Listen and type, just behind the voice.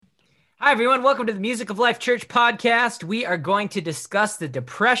Hi, everyone. Welcome to the Music of Life Church podcast. We are going to discuss the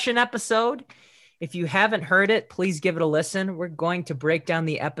depression episode. If you haven't heard it, please give it a listen. We're going to break down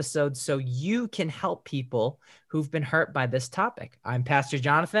the episode so you can help people who've been hurt by this topic. I'm Pastor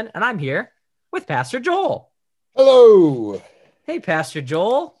Jonathan, and I'm here with Pastor Joel. Hello. Hey, Pastor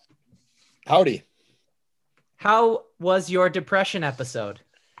Joel. Howdy. How was your depression episode?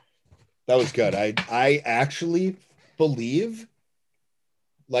 That was good. I actually believe,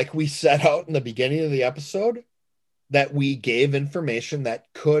 like we set out in the beginning of the episode, that we gave information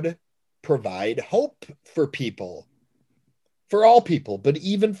that could provide hope for people, for all people, but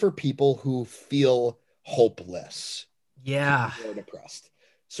even for people who feel hopeless, Yeah. or depressed.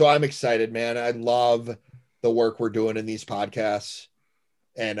 So I'm excited, man. I love the work we're doing in these podcasts.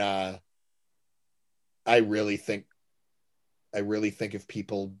 And I really think if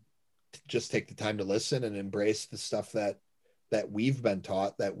people just take the time to listen and embrace the stuff that we've been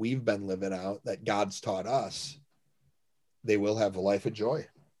taught, that we've been living out, that God's taught us, they will have a life of joy.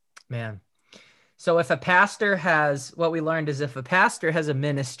 Man. So if a pastor has, what we learned is if a pastor has a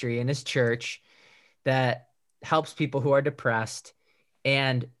ministry in his church that helps people who are depressed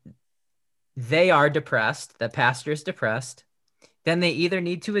and they are depressed, the pastor is depressed, then they either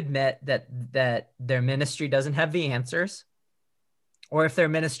need to admit that their ministry doesn't have the answers, or if their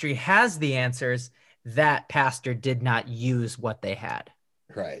ministry has the answers, that pastor did not use what they had.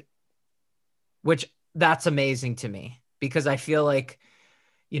 Right. Which that's amazing to me because I feel like,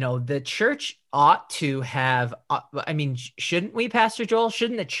 the church ought to have, shouldn't we, Pastor Joel?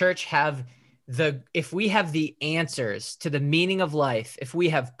 Shouldn't the church have if we have the answers to the meaning of life, if we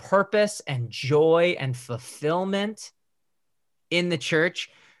have purpose and joy and fulfillment in the church,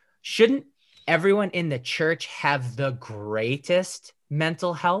 shouldn't everyone in the church have the greatest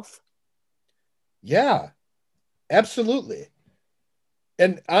mental health? Yeah, absolutely.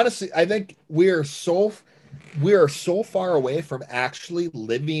 And honestly, I think we are so far away from actually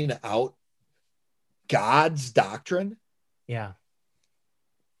living out God's doctrine. Yeah.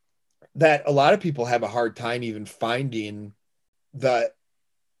 That a lot of people have a hard time even finding the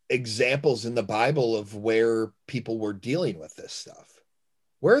examples in the Bible of where people were dealing with this stuff.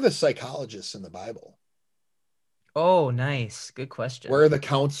 Where are the psychologists in the Bible? Oh, nice. Good question. Where are the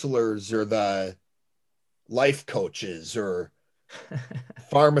counselors or the life coaches or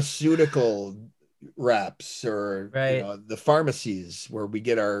pharmaceutical reps or Right. the pharmacies where we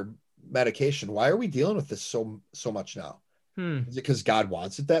get our medication? Why are we dealing with this so much now? Is it because God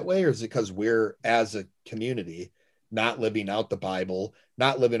wants it that way, or is it because we're, as a community, not living out the Bible,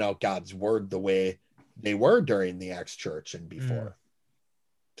 not living out God's word the way they were during the Acts church and before?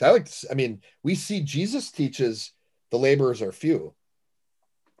 So we see Jesus teaches the laborers are few.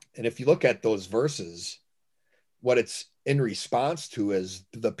 And if you look at those verses, what it's in response to is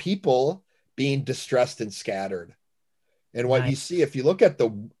the people being distressed and scattered. And what you see, if you look at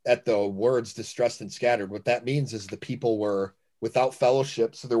the words distressed and scattered, what that means is the people were without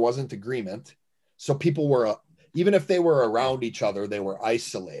fellowship, so there wasn't agreement. So people were, even if they were around each other, they were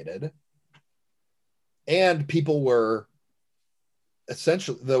isolated. And people were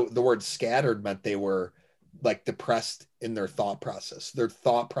essentially, the word scattered meant they were like depressed in their thought process. Their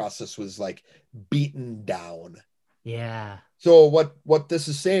thought process was like beaten down. Yeah. So what this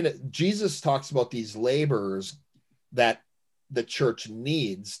is saying, Jesus talks about these laborers that the church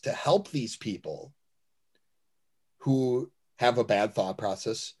needs to help these people who have a bad thought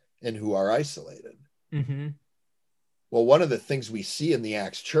process and who are isolated. Mm-hmm. Well, one of the things we see in the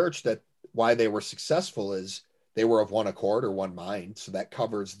Acts church that why they were successful is they were of one accord or one mind. So that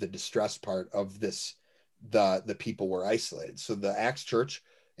covers the distress part of this. The people were isolated. So the Acts church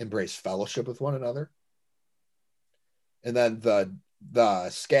embraced fellowship with one another. And then the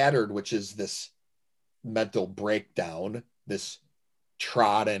scattered, which is this mental breakdown, this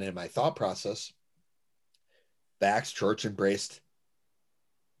trodden in my thought process, the Acts church embraced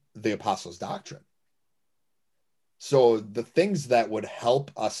the apostles' doctrine. So the things that would help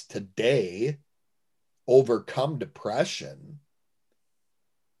us today overcome depression,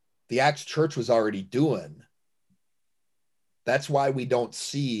 the Acts church was already doing. That's why we don't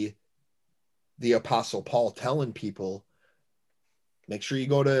see the apostle Paul telling people, make sure you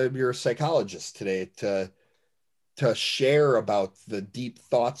go to your psychologist today to share about the deep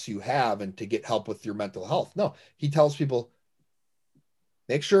thoughts you have and to get help with your mental health. No, he tells people,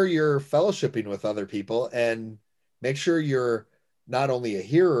 make sure you're fellowshipping with other people and make sure you're not only a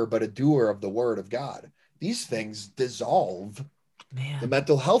hearer, but a doer of the word of God. These things dissolve the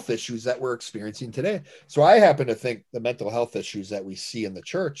mental health issues that we're experiencing today. So I happen to think the mental health issues that we see in the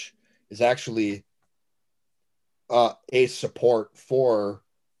church is actually a support for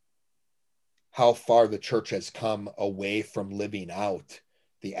how far the church has come away from living out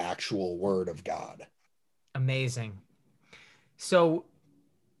the actual word of God. Amazing. So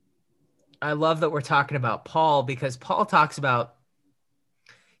I love that we're talking about Paul, because Paul talks about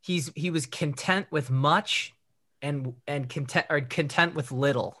he was content with much and content with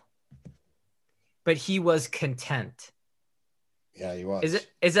little, but he was content. Yeah, he was.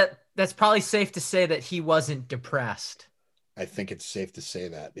 That's probably safe to say that he wasn't depressed. I think it's safe to say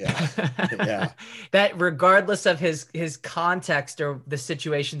that. Yeah. Yeah. That regardless of his context or the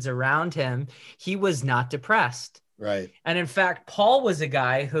situations around him, he was not depressed. Right. And in fact, Paul was a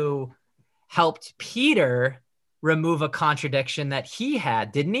guy who helped Peter remove a contradiction that he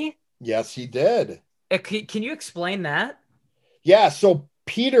had, didn't he? Yes, he did. Can you explain that? Yeah. So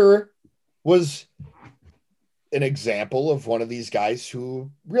Peter was an example of one of these guys who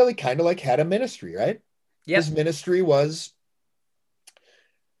really kind of like had a ministry, right? Yep. His ministry was,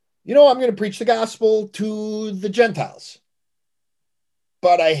 I'm going to preach the gospel to the Gentiles,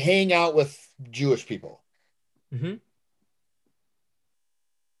 but I hang out with Jewish people. Mm-hmm.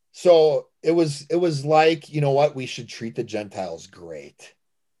 So it was like, you know what? We should treat the Gentiles great.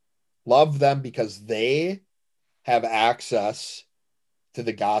 Love them because they have access to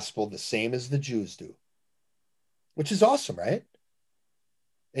the gospel the same as the Jews do, which is awesome, right?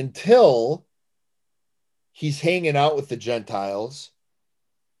 Until he's hanging out with the Gentiles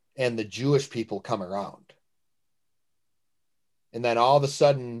and the Jewish people come around. And then all of a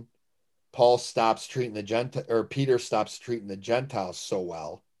sudden, Peter stops treating the Gentiles so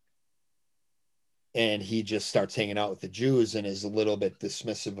well. And he just starts hanging out with the Jews and is a little bit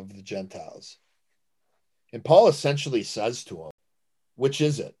dismissive of the Gentiles. And Paul essentially says to him, which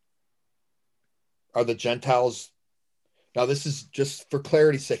is it? Are the Gentiles? Now, this is just for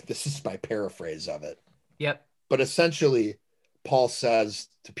clarity's sake, this is my paraphrase of it. Yep. But essentially, Paul says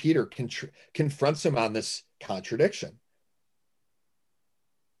to Peter, confronts him on this contradiction.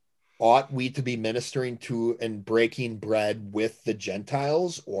 Ought we to be ministering to and breaking bread with the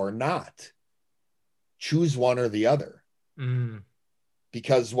Gentiles or not? Choose one or the other. Mm.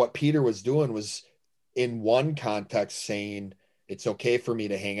 Because what Peter was doing was, in one context, saying, it's okay for me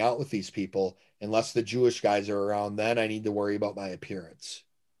to hang out with these people unless the Jewish guys are around, then I need to worry about my appearance.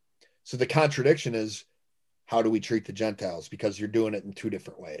 So the contradiction is, how do we treat the Gentiles? Because you're doing it in two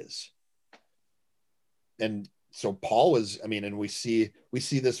different ways. And so Paul was, and we see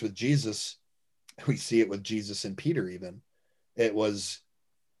this with Jesus. We see it with Jesus and Peter even. It was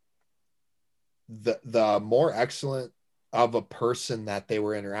the more excellent of a person that they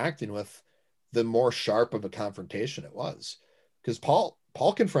were interacting with, the more sharp of a confrontation it was. Because Paul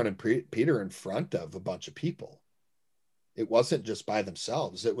confronted Peter in front of a bunch of people. It wasn't just by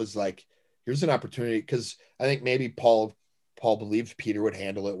themselves. It was like, here's an opportunity, because I think maybe Paul believed Peter would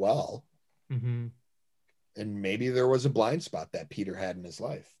handle it well. Mm-hmm. And maybe there was a blind spot that Peter had in his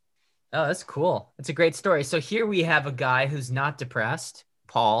life. Oh, that's cool. It's a great story. So here we have a guy who's not depressed,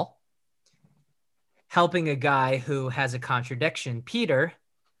 Paul, helping a guy who has a contradiction, Peter,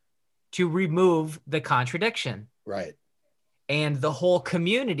 to remove the contradiction. Right. And the whole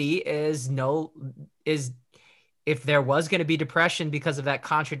community is if there was going to be depression because of that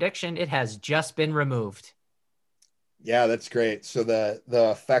contradiction, it has just been removed. Yeah, that's great. So the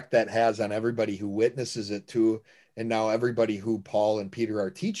effect that has on everybody who witnesses it too, and now everybody who Paul and Peter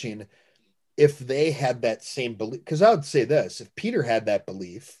are teaching, if they had that same belief, because I would say this, if Peter had that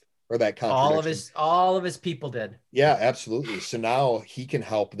belief or that contradiction, all of his people did. Yeah, absolutely. So now he can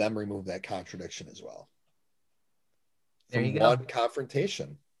help them remove that contradiction as well. There you From go. one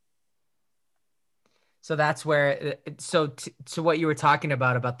confrontation. So that's where, so what you were talking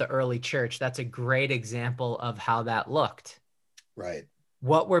about the early church, that's a great example of how that looked. Right.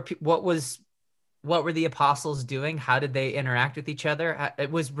 What were the apostles doing? How did they interact with each other?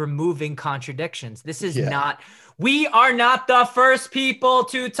 It was removing contradictions. This is we are not the first people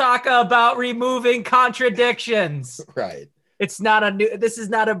to talk about removing contradictions. Right. This is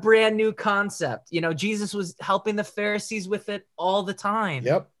not a brand new concept. Jesus was helping the Pharisees with it all the time.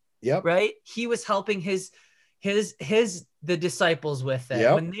 Yep. Right. He was helping the disciples with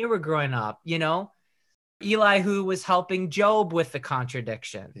it when they were growing up, Eli, who was helping Job with the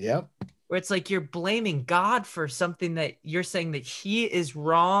contradiction. Yep. Where it's like, you're blaming God for something that you're saying that he is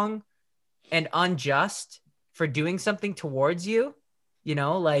wrong and unjust for doing something towards you,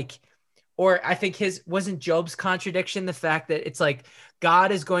 or I think wasn't Job's contradiction the fact that it's like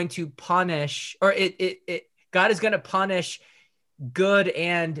God is going to punish, or God is going to punish good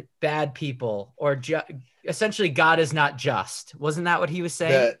and bad people, or essentially God is not just. Wasn't that what he was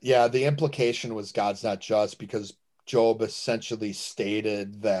saying? The implication was God's not just, because Job essentially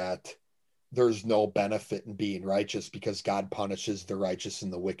stated that there's no benefit in being righteous because God punishes the righteous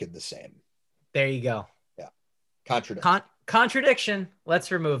and the wicked the same. There you go. Yeah. Contradiction. Contradiction.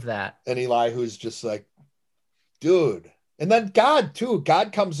 Let's remove that. And Eli, who's just like, dude. And then God, too.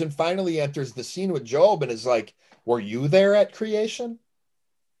 God comes and finally enters the scene with Job and is like, were you there at creation?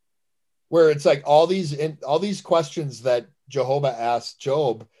 Where it's like all these questions that Jehovah asked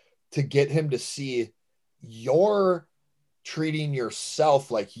Job to get him to see you're treating yourself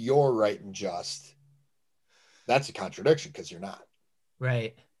like you're right and just. That's a contradiction because you're not.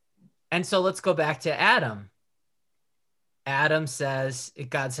 Right. And so let's go back to Adam. God says,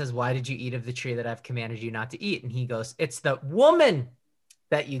 why did you eat of the tree that I've commanded you not to eat? And he goes, it's the woman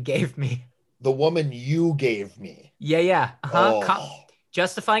that you gave me. The woman you gave me. Yeah. Oh.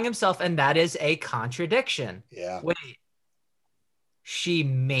 Justifying himself. And that is a contradiction. Yeah. Wait, she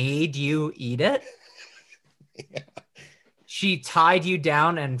made you eat it? Yeah. She tied you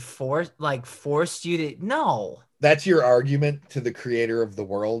down and forced you to, no. That's your argument to the creator of the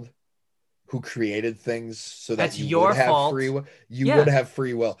world who created things so that you would have free will. You would have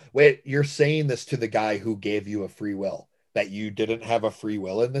free will. Wait, you're saying this to the guy who gave you a free will, that you didn't have a free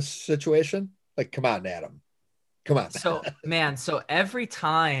will in this situation? Like, come on, Adam. Come on. So, man, so every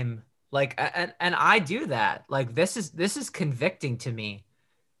time, like, and I do that, like, this is convicting to me,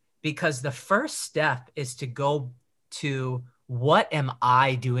 because the first step is to go to, what am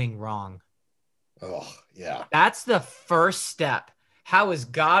I doing wrong? Oh, yeah. That's the first step. How is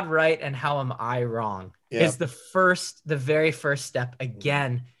God right and how am I wrong? Yeah. Is the very first step,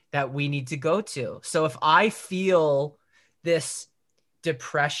 again, that we need to go to. So if I feel this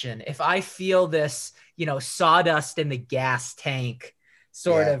depression, if I feel this, sawdust in the gas tank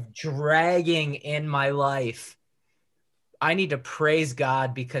sort of dragging in my life, I need to praise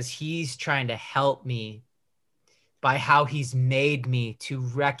God, because he's trying to help me by how he's made me to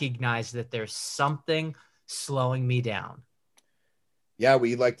recognize that there's something slowing me down. Yeah,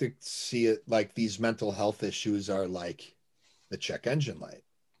 we like to see it like these mental health issues are like the check engine light.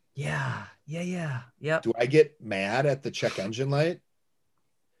 Yeah. Yep. Do I get mad at the check engine light?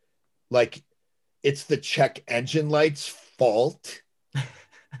 Like, it's the check engine light's fault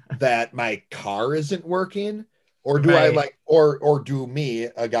that my car isn't working? Or do I like, or do me,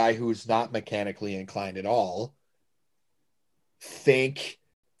 a guy who's not mechanically inclined at all, think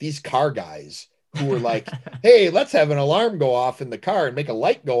these car guys who are like, hey, let's have an alarm go off in the car and make a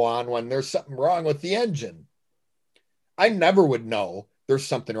light go on when there's something wrong with the engine? I never would know there's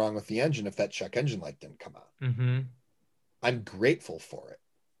something wrong with the engine if that check engine light didn't come on. Mm-hmm. I'm grateful for it.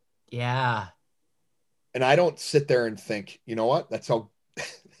 Yeah. And I don't sit there and think, you know what? That's how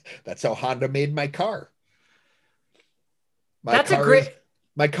Honda made my car.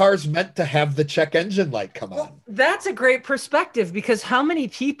 My car's meant to have the check engine light come on. That's a great perspective, because how many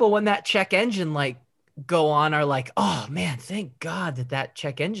people, when that check engine light go on, are like, oh man, thank God that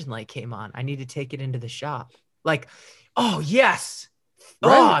check engine light came on. I need to take it into the shop. Like, oh yes.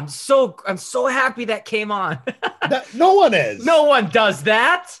 Right. Oh, I'm so happy that came on. No one is. No one does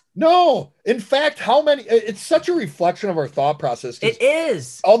that. No. In fact, it's such a reflection of our thought process. It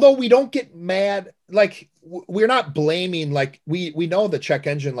is. Although we don't get mad, like, we're not blaming, like, we know the check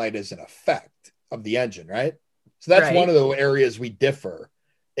engine light is an effect of the engine, right? So that's one of the areas we differ.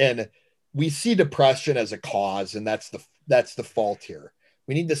 And we see depression as a cause, and that's the fault here.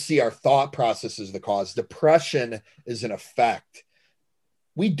 We need to see our thought process as the cause. Depression is an effect.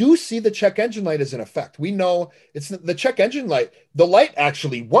 We do see the check engine light as an effect. We know it's the check engine light. The light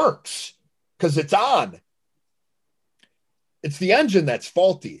actually works because it's on. It's the engine that's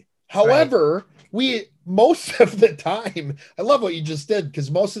faulty. However, most of the time, I love what you just did, because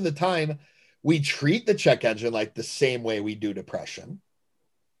most of the time we treat the check engine light the same way we do depression.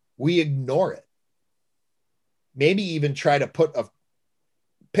 We ignore it. Maybe even try to put a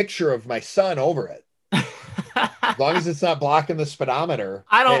picture of my son over it. As long as it's not blocking the speedometer.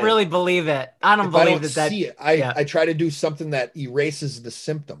 I don't really believe it. I don't believe that. See it. I try to do something that erases the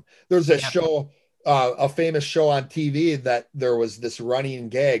symptom. There's a show, a famous show on TV, that there was this running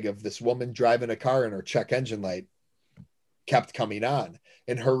gag of this woman driving a car and her check engine light kept coming on.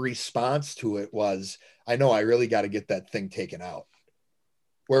 And her response to it was, I know, I really got to get that thing taken out.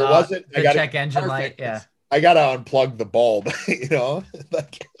 Where it wasn't, I got check engine light. Yeah. I got to unplug the bulb,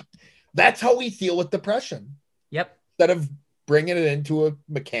 like, that's how we deal with depression. Yep. Instead of bringing it into a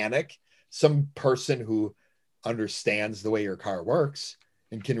mechanic, some person who understands the way your car works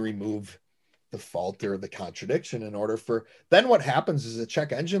and can remove the fault or the contradiction in order for, then what happens is the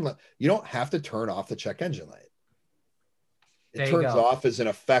check engine light, you don't have to turn off the check engine light. It There you turns go. off as an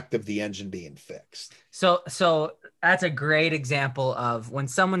effect of the engine being fixed. So that's a great example of when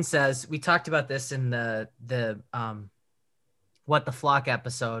someone says, we talked about this in the What the Flock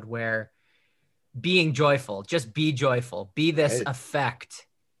episode, where being joyful, just be joyful, be this Right. effect.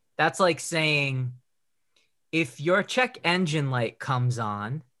 That's like saying, if your check engine light comes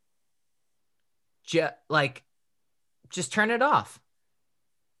on, like just turn it off.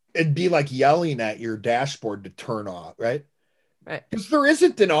 It'd be like yelling at your dashboard to turn off, right? Right. Because there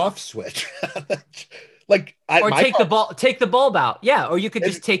isn't an off switch. Like Or my car, take the bulb out. Yeah. Or you could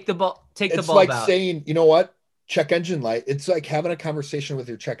just take the it's bulb like out. saying, you know what? Check engine light. It's like having a conversation with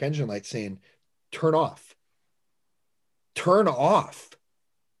your check engine light saying, turn off. Turn off.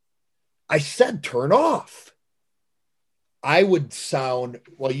 I said turn off. I would sound,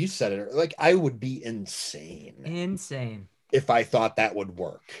 well, you said it, like I would be insane Insane. if I thought that would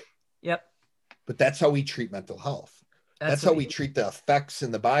work. Yep. But that's how we treat mental health. That's how we treat the effects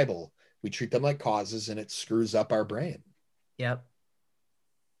in the Bible. We treat them like causes, and it screws up our brain. Yep.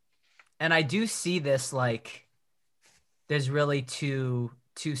 And I do see this, like, there's really two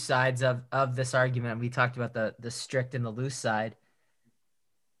sides of this argument. We talked about the strict and the loose side.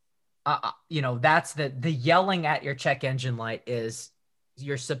 That's the yelling at your check engine light is,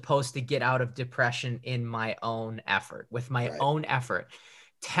 you're supposed to get out of depression in my own effort, with my Right. own effort.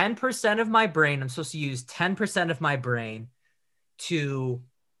 10% of my brain, I'm supposed to use 10% of my brain to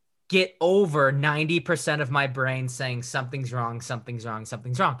get over 90% of my brain saying something's wrong, something's wrong,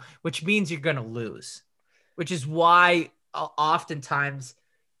 something's wrong, which means you're going to lose, which is why oftentimes,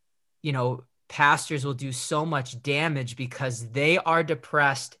 pastors will do so much damage, because they are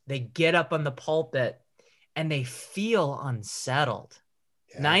depressed. They get up on the pulpit and they feel unsettled.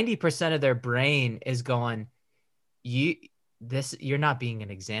 Yeah. 90% of their brain is going, you're not being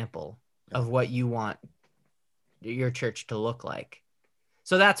an example of what you want your church to look like.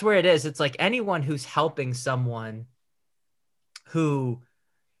 So that's where it is. It's like anyone who's helping someone who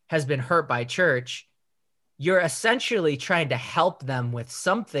has been hurt by church, you're essentially trying to help them with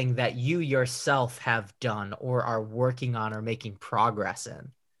something that you yourself have done or are working on or making progress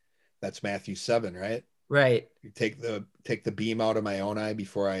in. That's Matthew 7, right? Right. You take the beam out of my own eye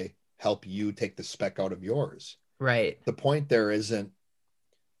before I help you take the speck out of yours. Right. The point there isn't,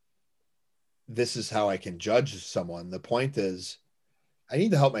 this is how I can judge someone. The point is, I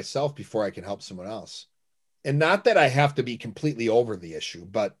need to help myself before I can help someone else. And not that I have to be completely over the issue,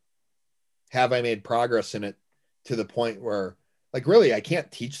 but have I made progress in it to the point where, like, really, I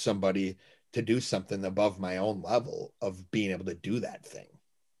can't teach somebody to do something above my own level of being able to do that thing.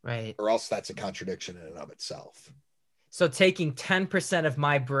 Right. Or else that's a contradiction in and of itself. So taking 10% of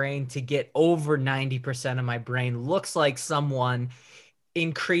my brain to get over 90% of my brain looks like someone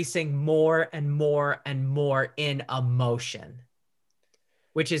increasing more and more and more in emotion,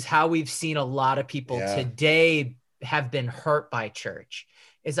 which is how we've seen a lot of people today have been hurt by church.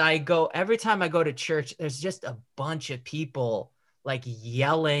 Every time I go to church, there's just a bunch of people like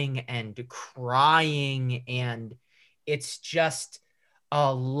yelling and crying, and it's just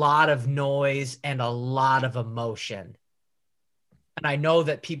a lot of noise and a lot of emotion. And I know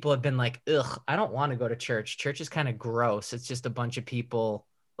that people have been like, ugh, I don't want to go to church. Church is kind of gross. It's just a bunch of people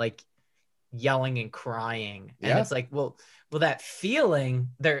like yelling and crying. And it's like, well, that feeling,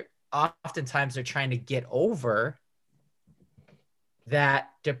 oftentimes they're trying to get over that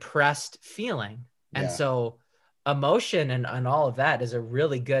depressed feeling. And so emotion and all of that is a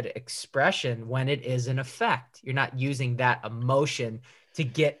really good expression when it is an effect. You're not using that emotion to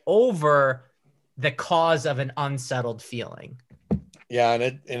get over the cause of an unsettled feeling. Yeah,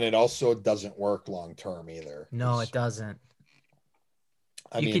 and it also doesn't work long term either. No, it doesn't.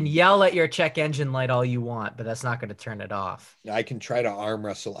 You can yell at your check engine light all you want, but that's not going to turn it off. I can try to arm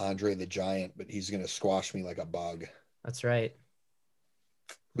wrestle Andre the Giant, but he's going to squash me like a bug. That's right.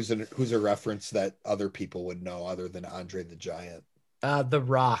 Who's a reference that other people would know other than Andre the Giant? The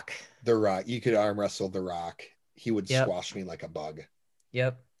Rock. The Rock. You could arm wrestle The Rock. He would squash me like a bug.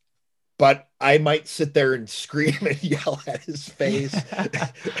 Yep. But I might sit there and scream and yell at his face.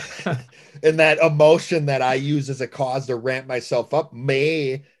 And that emotion that I use as a cause to ramp myself up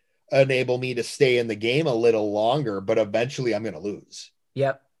may enable me to stay in the game a little longer, but eventually I'm going to lose.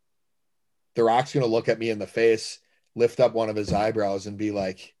 Yep. The Rock's going to look at me in the face, lift up one of his eyebrows and be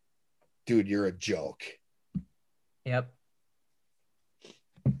like, dude, you're a joke. Yep.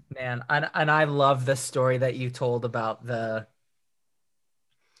 Man, and I love the story that you told about the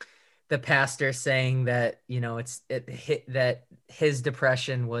pastor saying that, that his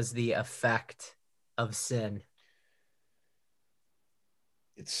depression was the effect of sin.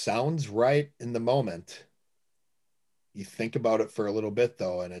 It sounds right in the moment. You think about it for a little bit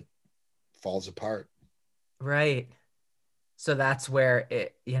though, and it falls apart. Right. So that's where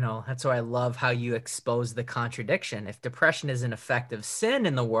that's why I love how you expose the contradiction. If depression is an effect of sin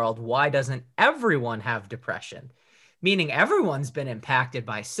in the world, why doesn't everyone have depression? Meaning everyone's been impacted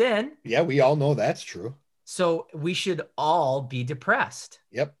by sin. Yeah, we all know that's true. So we should all be depressed.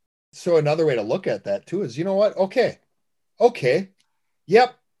 Yep. So another way to look at that too is, you know what? Okay. Okay.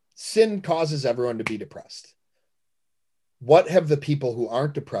 Yep. Sin causes everyone to be depressed. What have the people who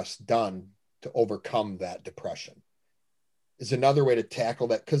aren't depressed done to overcome that depression? Is another way to tackle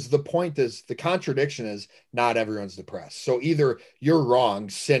that, because the point is, the contradiction is not everyone's depressed. So either you're wrong,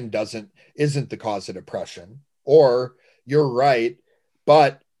 sin isn't the cause of depression, or you're right,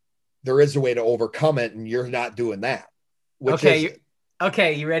 but there is a way to overcome it, and you're not doing that. Which is it?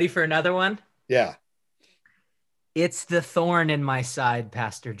 Okay, you ready for another one? Yeah. It's the thorn in my side,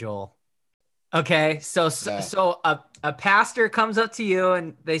 Pastor Joel. Okay, so a pastor comes up to you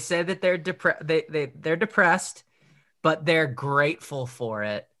and they say that they're depressed, but they're grateful for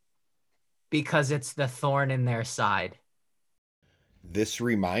it because it's the thorn in their side. This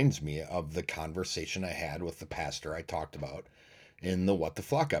reminds me of the conversation I had with the pastor I talked about in the What the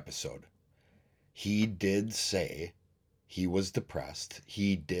Flock episode. He did say he was depressed.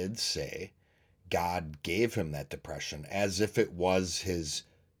 He did say God gave him that depression as if it was his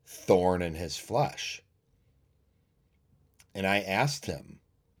thorn in his flesh. And I asked him,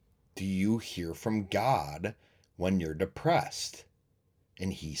 do you hear from God when you're depressed?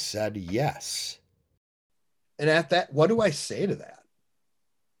 And he said yes. And at that, what do I say to that?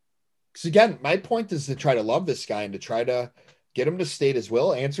 Because again, my point is to try to love this guy and to try to get him to state his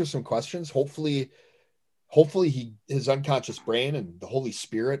will, answer some questions. Hopefully his unconscious brain and the Holy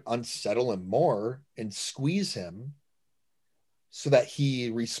Spirit unsettle him more and squeeze him so that he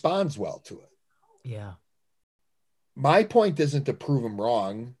responds well to it. Yeah. My point isn't to prove him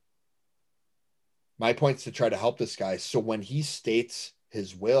wrong. My point is to try to help this guy. So when he states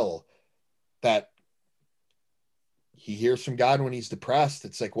his will, that he hears from God when he's depressed,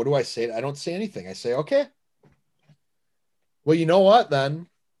 it's like, what do I say? I don't say anything. I say, okay, well, you know what, then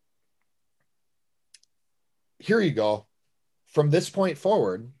here you go. From this point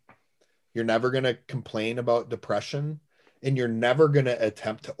forward, you're never going to complain about depression, and you're never going to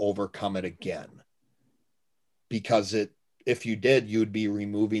attempt to overcome it again, because if you did, you would be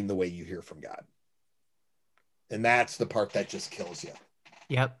removing the way you hear from God. And that's the part that just kills you.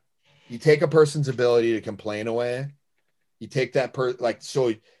 Yep. You take a person's ability to complain away. You take that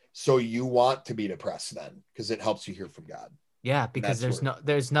so you want to be depressed then, because it helps you hear from God. Yeah, because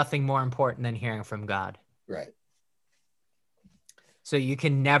there's nothing more important than hearing from God. Right. So you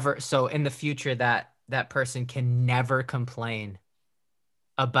can never, so in the future that person can never complain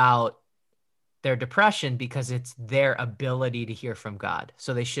about their depression because it's their ability to hear from God.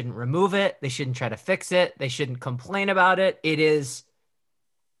 So they shouldn't remove it. They shouldn't try to fix it. They shouldn't complain about it. It's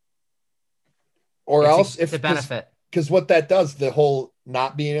a benefit. Because what that does, the whole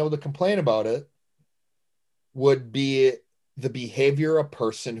not being able to complain about it, would be the behavior of a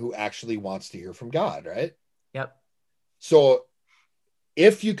person who actually wants to hear from God, right? Yep. So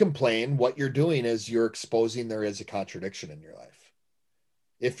if you complain, what you're doing is you're exposing there is a contradiction in your life.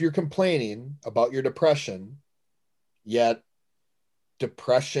 If you're complaining about your depression, yet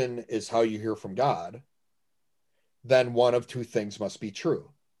depression is how you hear from God, then one of two things must be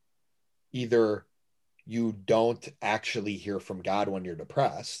true. Either you don't actually hear from God when you're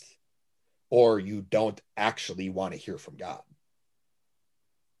depressed, or you don't actually want to hear from God.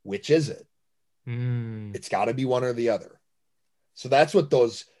 Which is it? It's got to be one or the other. So that's what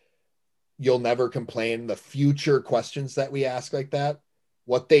those you'll never complain, the future questions that we ask like that,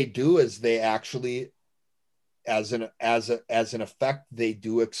 what they do is they actually, as an effect, they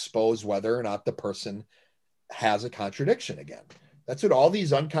do expose whether or not the person has a contradiction again. That's what all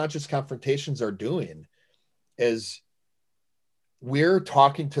these unconscious confrontations are doing, is we're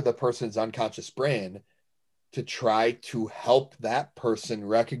talking to the person's unconscious brain to try to help that person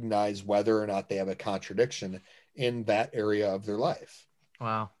recognize whether or not they have a contradiction in that area of their life.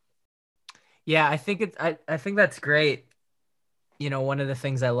 Wow. Yeah, I think I think that's great. One of the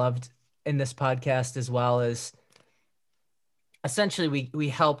things I loved in this podcast as well is essentially we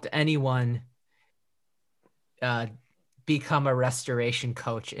helped anyone become a restoration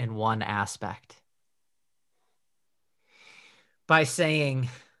coach in one aspect by saying,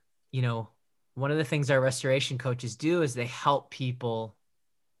 one of the things our restoration coaches do is they help people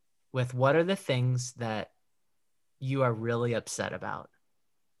with what are the things that you are really upset about.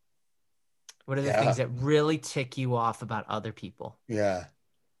 What are the things that really tick you off about other people? Yeah.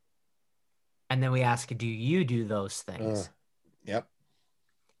 And then we ask, do you do those things? Yep.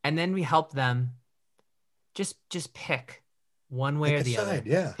 And then we help them just pick one way Pick or a the side. other.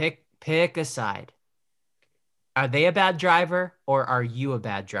 Yeah. Pick a side. Are they a bad driver or are you a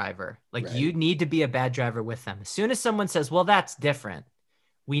bad driver? Like Right. you need to be a bad driver with them. As soon as someone says, "Well, that's different,"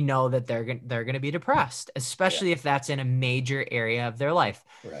 we know that they're going to be depressed, especially if that's in a major area of their life.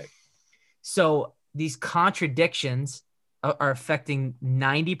 Right. So these contradictions are affecting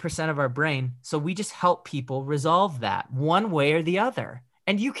 90% of our brain. So we just help people resolve that one way or the other.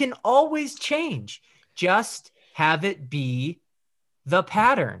 And you can always change. Just have it be the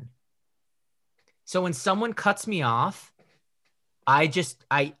pattern. So when someone cuts me off, I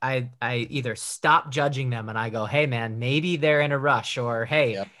either stop judging them and I go, "Hey man, maybe they're in a rush," or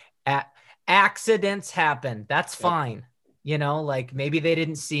 "Hey, Yep. accidents happen. That's Yep. fine." You know, like maybe they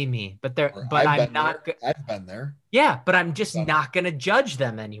didn't see me, but Or I'm not. I've been there. Yeah, but I'm just not going to judge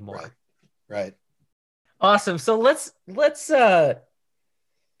them anymore. Right. Awesome. So let's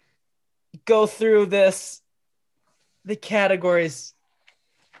go through the categories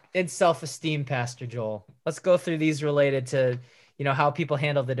in self-esteem, Pastor Joel. Let's go through these related to, how people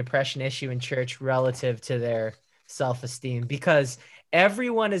handle the depression issue in church relative to their self-esteem, because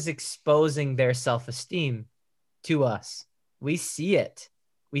everyone is exposing their self-esteem to us. We see it.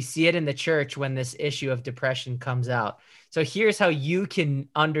 We see it in the church when this issue of depression comes out. So here's how you can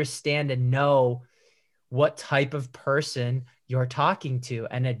understand and know what type of person you're talking to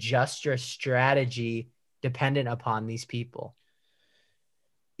and adjust your strategy dependent upon these people.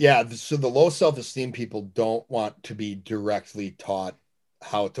 Yeah. So the low self-esteem people don't want to be directly taught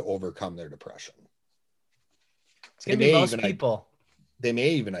how to overcome their depression. It's going to be most people. They may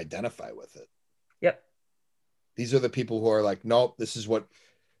even identify with it. Yep. These are the people who are like, nope, this is what,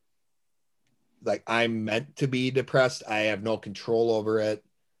 like, I'm meant to be depressed. I have no control over it.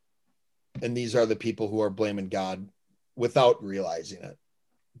 And these are the people who are blaming God without realizing it.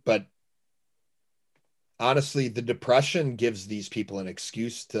 But honestly, the depression gives these people an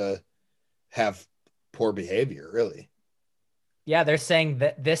excuse to have poor behavior, really. Yeah, they're saying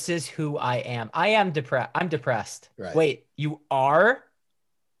that this is who I am. I am depressed. I'm depressed. Right. Wait, you are?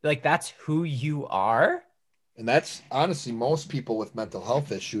 Like, that's who you are? And that's honestly, most people with mental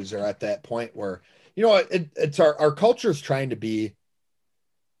health issues are at that point where, it's our culture is trying to be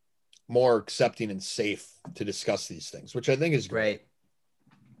more accepting and safe to discuss these things, which I think is great. Right.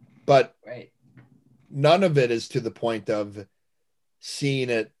 But right. None of it is to the point of seeing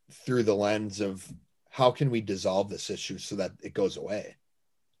it through the lens of how can we dissolve this issue so that it goes away.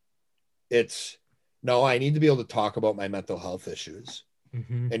 It's no, I need to be able to talk about my mental health issues.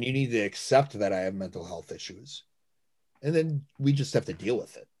 Mm-hmm. And you need to accept that I have mental health issues. And then we just have to deal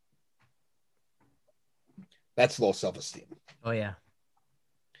with it. That's low self-esteem. Oh, yeah.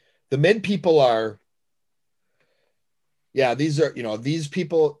 The mid people are, these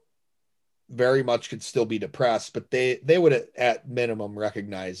people very much could still be depressed, but they would at minimum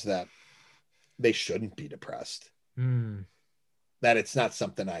recognize that they shouldn't be depressed. That it's not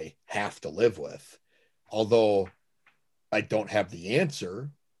something I have to live with. Although I don't have the answer,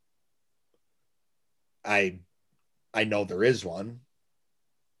 I know there is one.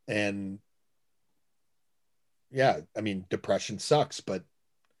 And yeah, I mean, depression sucks, but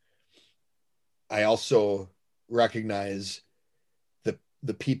I also recognize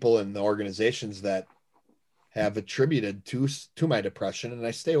the people and the organizations that have attributed to my depression, and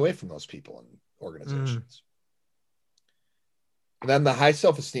I stay away from those people and organizations. And then the high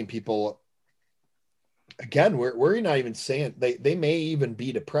self-esteem people, again, we're not even saying they may even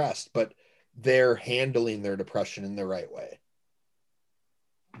be depressed, but they're handling their depression in the right way.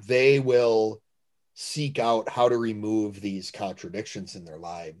 They will seek out how to remove these contradictions in their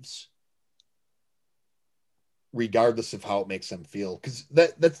lives, regardless of how it makes them feel. Because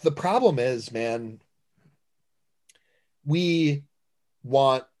that's the problem is, man, we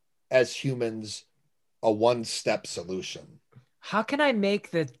want, as humans, a one-step solution. How can I make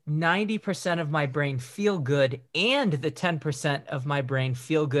the 90% of my brain feel good and the 10% of my brain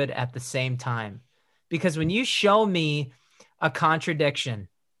feel good at the same time? Because when you show me a contradiction,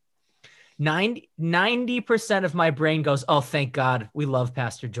 90% of my brain goes, "Oh, thank God, we love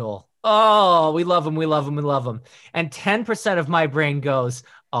Pastor Joel. Oh, we love him, we love him, we love him." And 10% of my brain goes,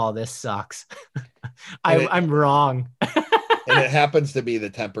 "Oh, this sucks. I'm wrong." And it happens to be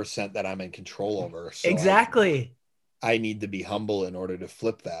the 10% that I'm in control over. So exactly. I need to be humble in order to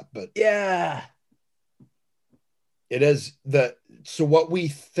flip that. But yeah, it is so what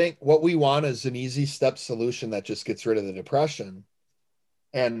we want is an easy step solution that just gets rid of the depression.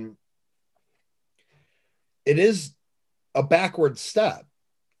 And it is a backward step.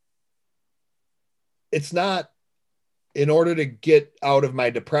 it's not, in order to get out of my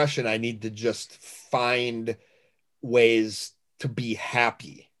depression, I need to just find ways to be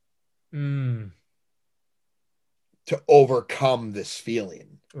happy, Mm, to overcome this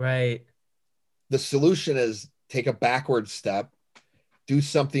feeling. right. The solution is take a backward step, do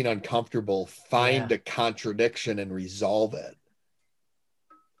something uncomfortable, find Yeah. a contradiction and resolve it.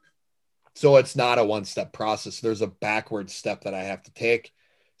 So it's not a one-step process. There's a backward step that I have to take.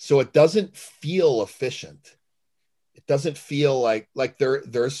 So it doesn't feel efficient. It doesn't feel like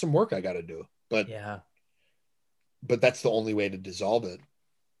there's some work I got to do, Yeah. but that's the only way to dissolve it.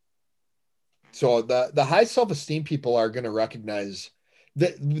 So the high self-esteem people are going to recognize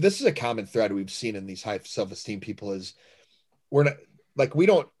that this is a common thread we've seen in these high self-esteem people is we're not like we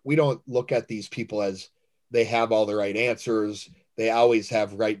don't look at these people as they have all the right answers, they always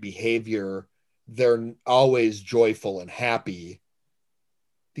have right behavior, they're always joyful and happy.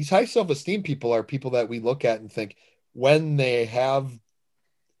 These high self-esteem people are people that we look at and think when they have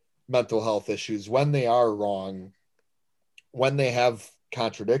mental health issues, when they are wrong, when they have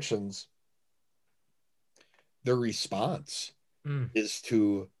contradictions, their response Mm, is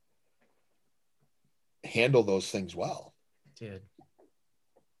to handle those things well. dude.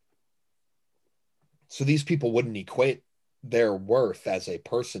 So these people wouldn't equate their worth as a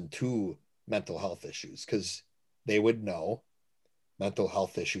person to mental health issues because they would know mental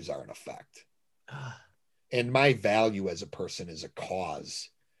health issues are an effect. Ah, And my value as a person is a cause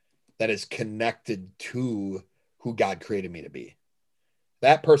that is connected to who God created me to be.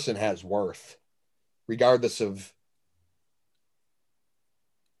 That person has worth, regardless of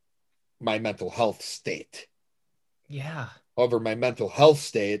my mental health state. yeah. However, my mental health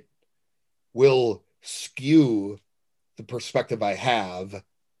state will skew the perspective I have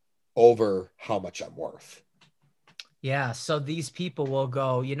over how much I'm worth. Yeah. So these people will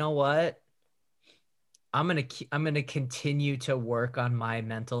go, you know what? I'm gonna continue to work on my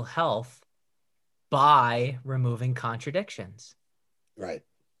mental health by removing contradictions. Right.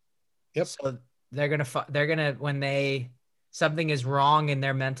 Yep. So they're gonna when they something is wrong in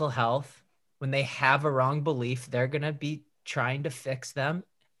their mental health, when they have a wrong belief, they're gonna be trying to fix them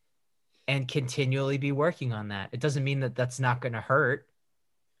and continually be working on that. It doesn't mean that that's not gonna hurt.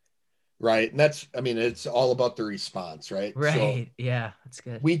 Right. And that's, I mean, it's all about the response, right? So Right. Yeah, that's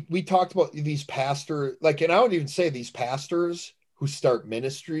good. we talked about these pastors, like, and I would even say these pastors who start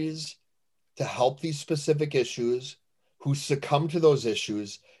ministries to help these specific issues, who succumb to those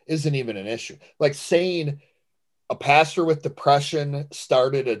issues, isn't even an issue. Like saying a pastor with depression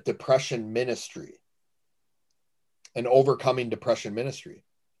started a depression ministry, an overcoming depression ministry.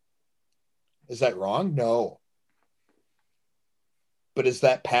 Is that wrong? No. But is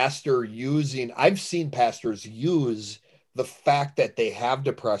that pastor using, I've seen pastors use the fact that they have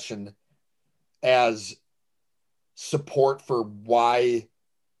depression as support for why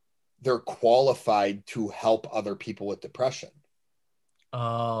they're qualified to help other people with depression.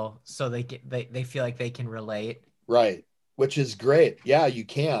 Oh, so they feel like they can relate. Right. Which is great. Yeah, you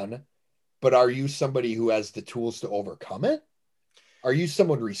can. But are you somebody who has the tools to overcome it? Are you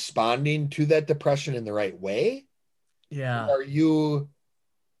someone responding to that depression in the right way? Yeah. Are you,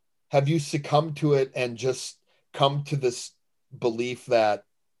 have you succumbed to it and just come to this belief that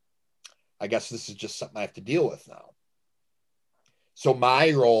I guess this is just something I have to deal with now? So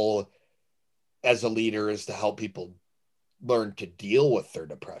my role as a leader is to help people learn to deal with their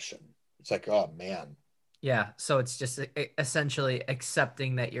depression. It's like, oh man. Yeah. So it's just essentially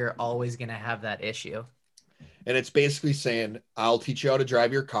accepting that you're always going to have that issue. And it's basically saying, I'll teach you how to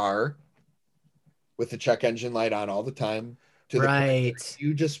drive your car with the check engine light on all the time to the point where Right.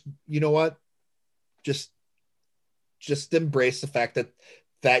 you just, you know what? Just embrace the fact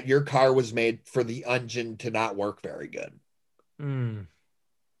that your car was made for the engine to not work very good. Mm,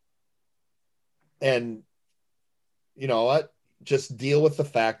 And you know what? Just deal with the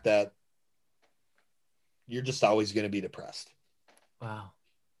fact that you're just always going to be depressed. wow.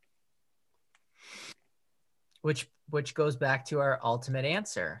 Which goes back to our ultimate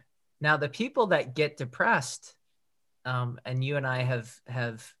answer. Now, the people that get depressed, and you and I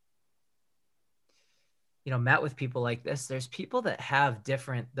have met with people like this. There's people that have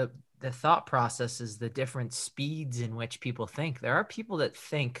different the thought processes, the different speeds in which people think. There are people that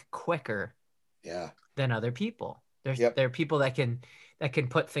think quicker Yeah. than other people. Yep. There are people that can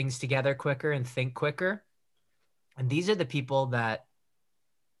put things together quicker and think quicker. And these are the people that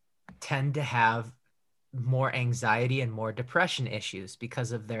tend to have more anxiety and more depression issues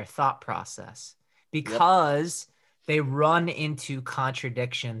because of their thought process, Yep. because they run into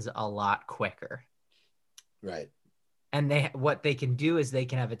contradictions a lot quicker. Right. And what they can do is they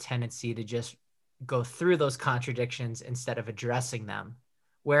can have a tendency to just go through those contradictions instead of addressing them.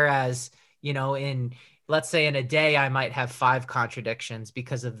 Whereas, let's say in a day, I might have 5 contradictions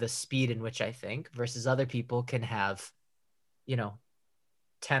because of the speed in which I think, versus other people can have,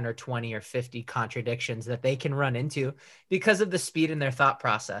 10 or 20 or 50 contradictions that they can run into because of the speed in their thought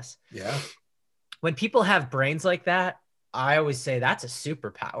process. Yeah. When people have brains like that, I always say that's a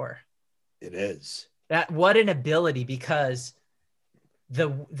superpower. It is. What an ability, because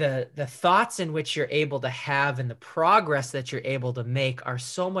the thoughts in which you're able to have and the progress that you're able to make are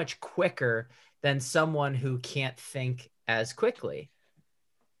so much quicker than someone who can't think as quickly.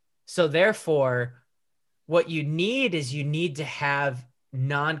 So therefore, what you need to have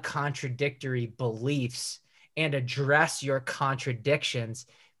non-contradictory beliefs and address your contradictions,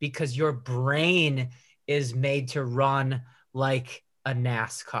 because your brain is made to run like a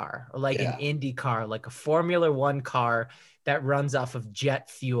NASCAR or like an Indy car, like a Formula One car that runs off of jet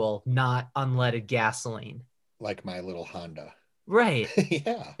fuel, not unleaded gasoline. Like my little Honda. Right.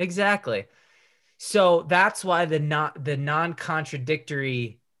 Yeah. Exactly. So that's why the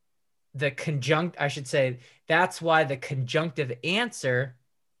non-contradictory, that's why the conjunctive answer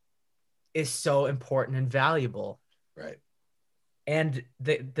is so important and valuable. Right. And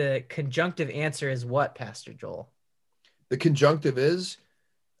the conjunctive answer is what, Pastor Joel? The conjunctive is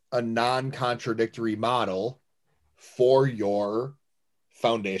a non-contradictory model for your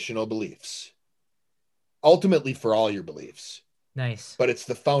foundational beliefs. Ultimately, for all your beliefs. Nice. But it's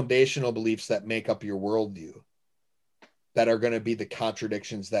the foundational beliefs that make up your worldview that are going to be the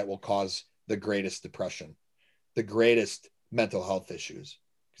contradictions that will cause the greatest depression, the greatest mental health issues.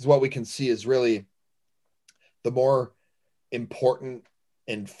 Because what we can see is really the more important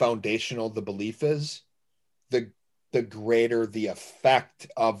and foundational the belief is, the greater the effect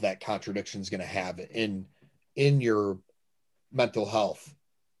of that contradiction is going to have in your mental health.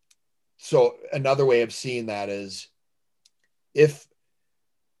 So another way of seeing that is if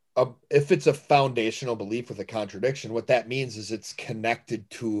it's a foundational belief with a contradiction, what that means is it's connected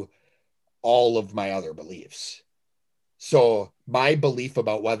to all of my other beliefs. So my belief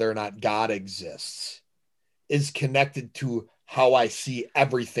about whether or not God exists is connected to how I see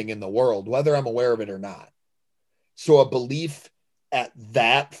everything in the world, whether I'm aware of it or not. So a belief at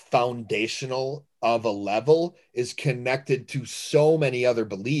that foundational of a level is connected to so many other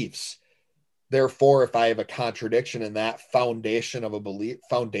beliefs. Therefore, if I have a contradiction in that foundational of a belief,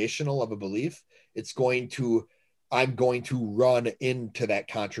 I'm going to run into that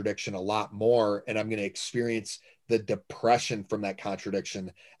contradiction a lot more, and I'm going to experience the depression from that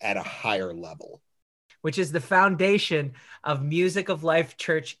contradiction at a higher level. Which is the foundation of Music of Life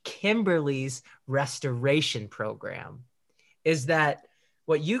Church Kimberly's restoration program, is that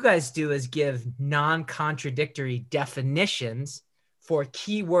what you guys do is give non-contradictory definitions for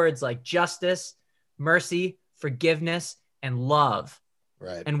key words like justice, mercy, forgiveness, and love.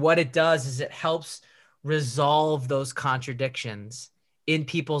 Right. And what it does is it helps resolve those contradictions in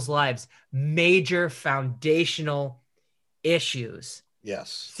people's lives, major foundational issues.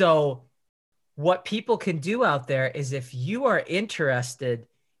 Yes. So what people can do out there is, if you are interested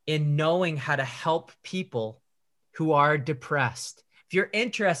in knowing how to help people who are depressed, if you're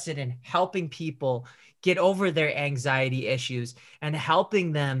interested in helping people get over their anxiety issues and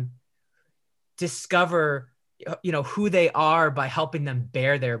helping them discover, who they are by helping them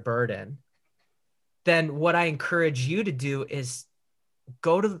bear their burden, then what I encourage you to do is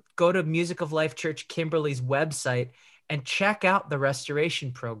go to Music of Life Church Kimberly's website and check out the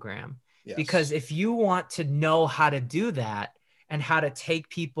restoration program. Yes. Because if you want to know how to do that and how to take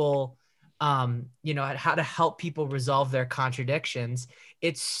people, how to help people resolve their contradictions,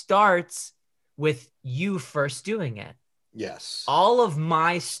 it starts with you first doing it. Yes. All of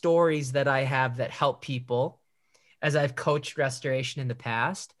my stories that I have that help people, as I've coached restoration in the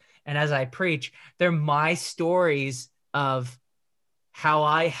past and as I preach, they're my stories of how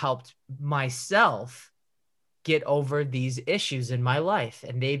I helped myself get over these issues in my life,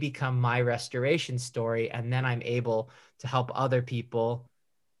 and they become my restoration story. And then I'm able to help other people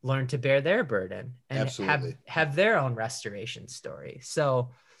learn to bear their burden and have their own restoration story. So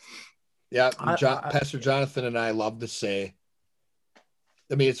yeah, Pastor Jonathan and I love to say,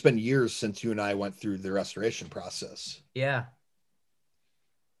 I mean, it's been years since you and I went through the restoration process. Yeah.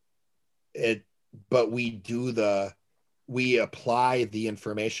 But we apply the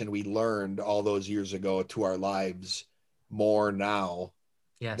information we learned all those years ago to our lives more now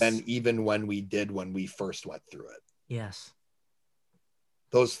than even when we first went through it. Yes.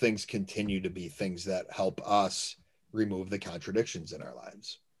 Those things continue to be things that help us remove the contradictions in our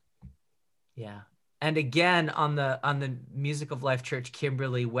lives. Yeah. And again, on the Music of Life Church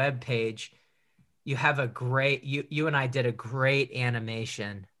Kimberly webpage, you have a great, you and I did a great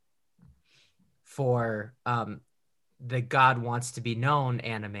animation for the God Wants to Be Known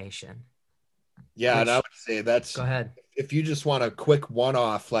animation. Yeah, and I Which, would say that's, go ahead. if you just want a quick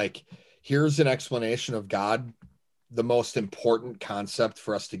one-off, like here's an explanation of God, the most important concept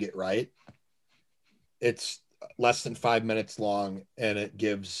for us to get right. It's less than 5 minutes long, and it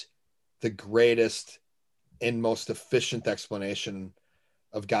gives the greatest and most efficient explanation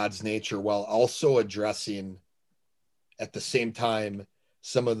of God's nature while also addressing at the same time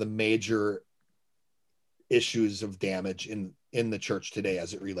some of the major issues of damage in the church today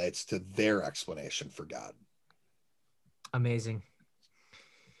as it relates to their explanation for God. Amazing.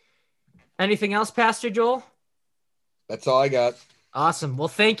 Anything else, Pastor Joel? That's all I got. Awesome. Well,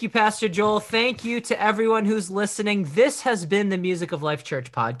 thank you, Pastor Joel. Thank you to everyone who's listening. This has been the Music of Life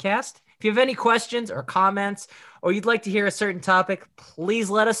Church podcast. If you have any questions or comments, or you'd like to hear a certain topic, please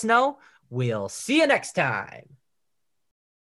let us know. We'll see you next time.